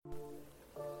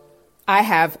I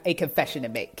have a confession to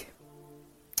make.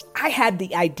 I had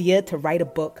the idea to write a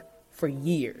book for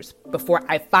years before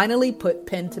I finally put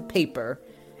pen to paper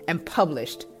and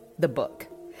published the book.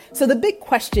 So the big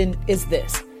question is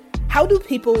this: how do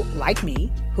people like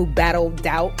me who battle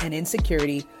doubt and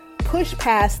insecurity push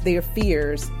past their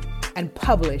fears and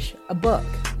publish a book?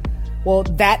 Well,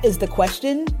 that is the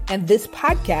question, and this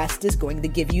podcast is going to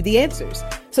give you the answers.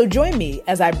 So join me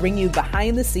as I bring you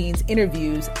behind the scenes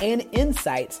interviews and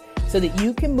insights so that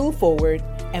you can move forward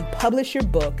and publish your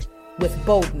book with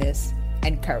boldness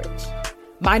and courage.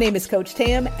 My name is Coach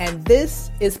Tam, and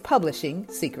this is Publishing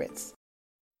Secrets.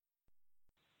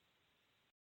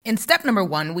 In step number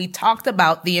 1, we talked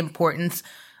about the importance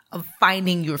of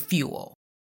finding your fuel.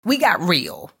 We got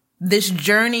real. This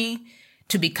journey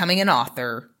to becoming an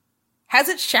author has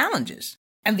its challenges.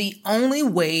 And the only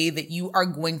way that you are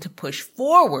going to push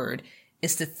forward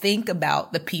is to think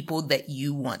about the people that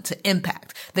you want to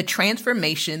impact, the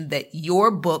transformation that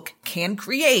your book can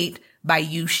create by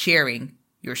you sharing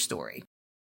your story.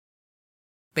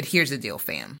 But here's the deal,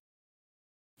 fam.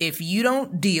 If you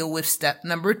don't deal with step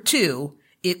number 2,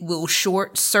 it will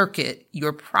short circuit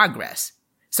your progress.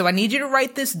 So I need you to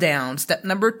write this down. Step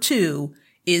number 2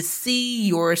 is see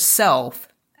yourself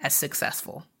as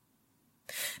successful.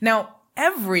 Now,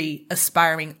 every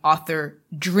aspiring author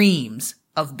dreams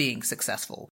of being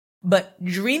successful, but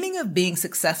dreaming of being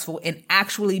successful and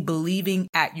actually believing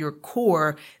at your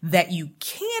core that you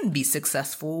can be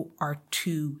successful are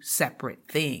two separate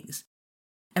things.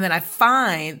 And then I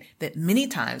find that many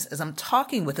times as I'm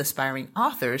talking with aspiring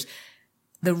authors,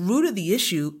 the root of the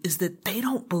issue is that they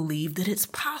don't believe that it's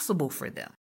possible for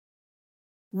them.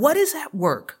 What is at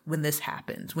work when this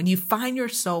happens? When you find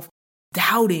yourself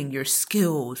doubting your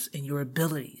skills and your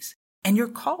abilities and your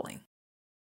calling?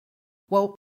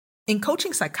 Well, in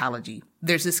coaching psychology,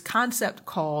 there's this concept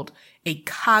called a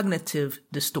cognitive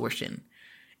distortion.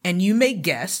 And you may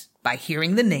guess by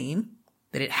hearing the name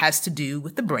that it has to do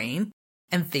with the brain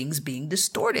and things being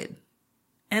distorted.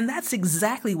 And that's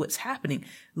exactly what's happening.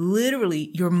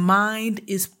 Literally, your mind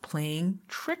is playing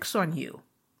tricks on you.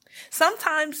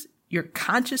 Sometimes you're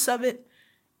conscious of it,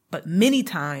 but many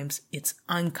times it's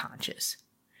unconscious.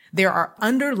 There are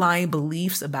underlying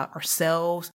beliefs about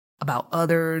ourselves, about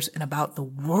others, and about the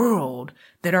world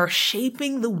that are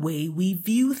shaping the way we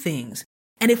view things.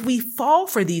 And if we fall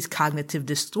for these cognitive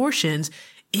distortions,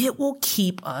 it will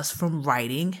keep us from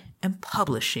writing and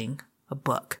publishing a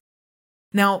book.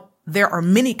 Now, there are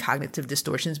many cognitive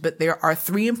distortions, but there are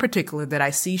 3 in particular that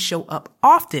I see show up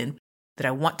often that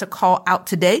I want to call out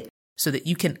today so that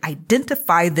you can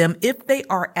identify them if they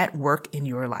are at work in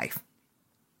your life.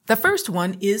 The first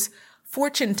one is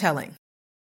fortune telling.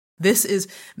 This is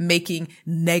making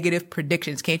negative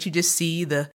predictions. Can't you just see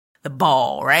the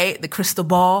ball, right? The crystal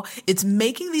ball. It's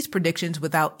making these predictions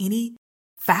without any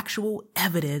factual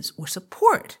evidence or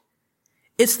support.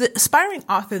 It's the aspiring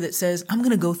author that says, I'm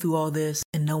going to go through all this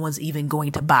and no one's even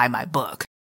going to buy my book.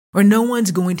 Or no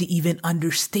one's going to even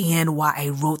understand why I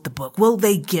wrote the book. Will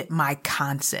they get my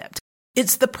concept?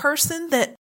 It's the person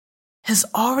that has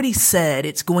already said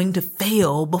it's going to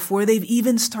fail before they've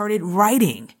even started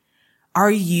writing.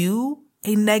 Are you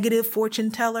a negative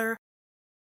fortune teller?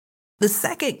 The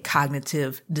second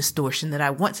cognitive distortion that I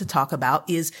want to talk about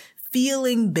is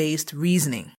feeling-based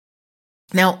reasoning.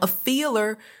 Now, a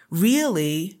feeler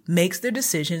really makes their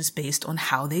decisions based on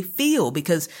how they feel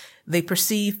because they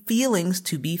perceive feelings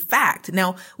to be fact.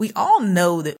 Now, we all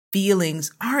know that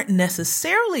feelings aren't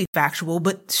necessarily factual,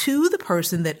 but to the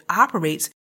person that operates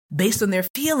based on their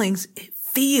feelings, it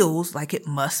feels like it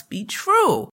must be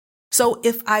true. So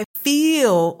if I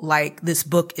feel like this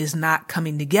book is not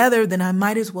coming together, then I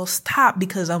might as well stop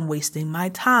because I'm wasting my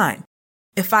time.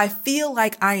 If I feel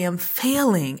like I am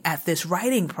failing at this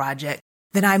writing project,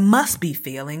 then I must be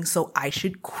failing, so I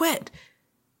should quit.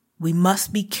 We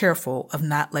must be careful of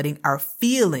not letting our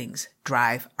feelings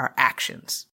drive our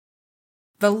actions.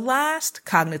 The last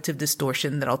cognitive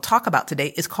distortion that I'll talk about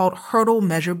today is called hurdle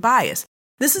measure bias.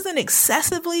 This is an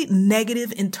excessively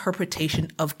negative interpretation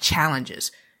of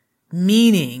challenges,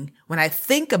 meaning when I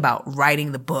think about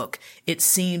writing the book, it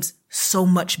seems so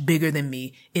much bigger than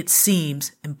me. It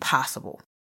seems impossible.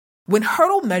 When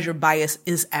hurdle measure bias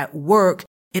is at work,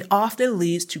 it often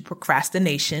leads to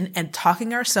procrastination and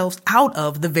talking ourselves out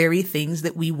of the very things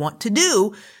that we want to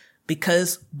do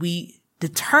because we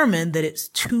determine that it's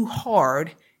too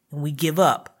hard and we give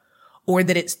up, or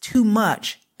that it's too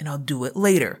much and I'll do it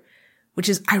later, which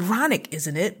is ironic,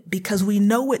 isn't it? Because we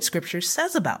know what Scripture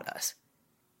says about us.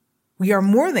 We are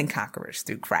more than conquerors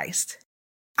through Christ.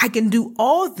 I can do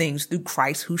all things through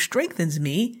Christ who strengthens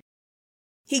me.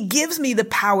 He gives me the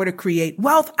power to create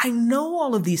wealth. I know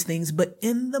all of these things, but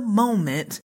in the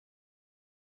moment,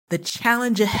 the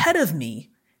challenge ahead of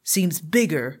me seems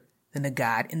bigger than the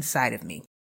God inside of me.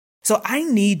 So I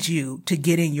need you to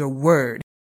get in your word.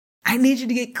 I need you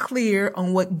to get clear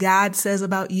on what God says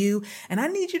about you. And I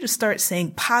need you to start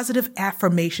saying positive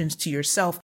affirmations to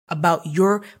yourself about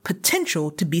your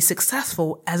potential to be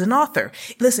successful as an author.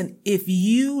 Listen, if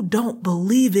you don't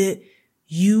believe it,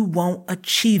 you won't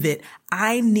achieve it.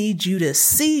 I need you to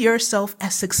see yourself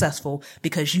as successful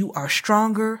because you are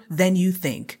stronger than you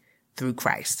think through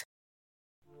Christ.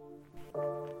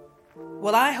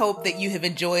 Well, I hope that you have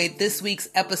enjoyed this week's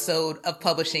episode of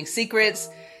Publishing Secrets,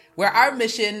 where our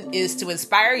mission is to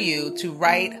inspire you to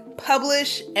write,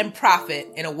 publish, and profit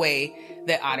in a way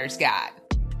that honors God.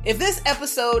 If this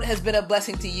episode has been a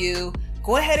blessing to you,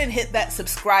 go ahead and hit that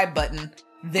subscribe button,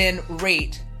 then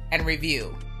rate and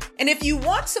review. And if you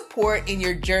want support in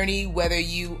your journey, whether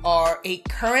you are a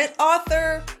current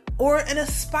author or an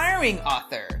aspiring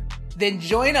author, then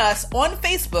join us on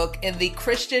Facebook in the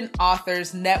Christian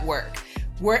Authors Network.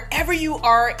 Wherever you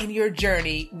are in your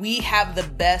journey, we have the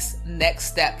best next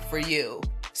step for you.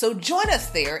 So join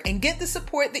us there and get the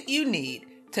support that you need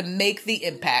to make the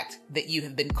impact that you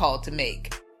have been called to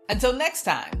make. Until next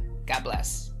time, God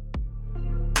bless.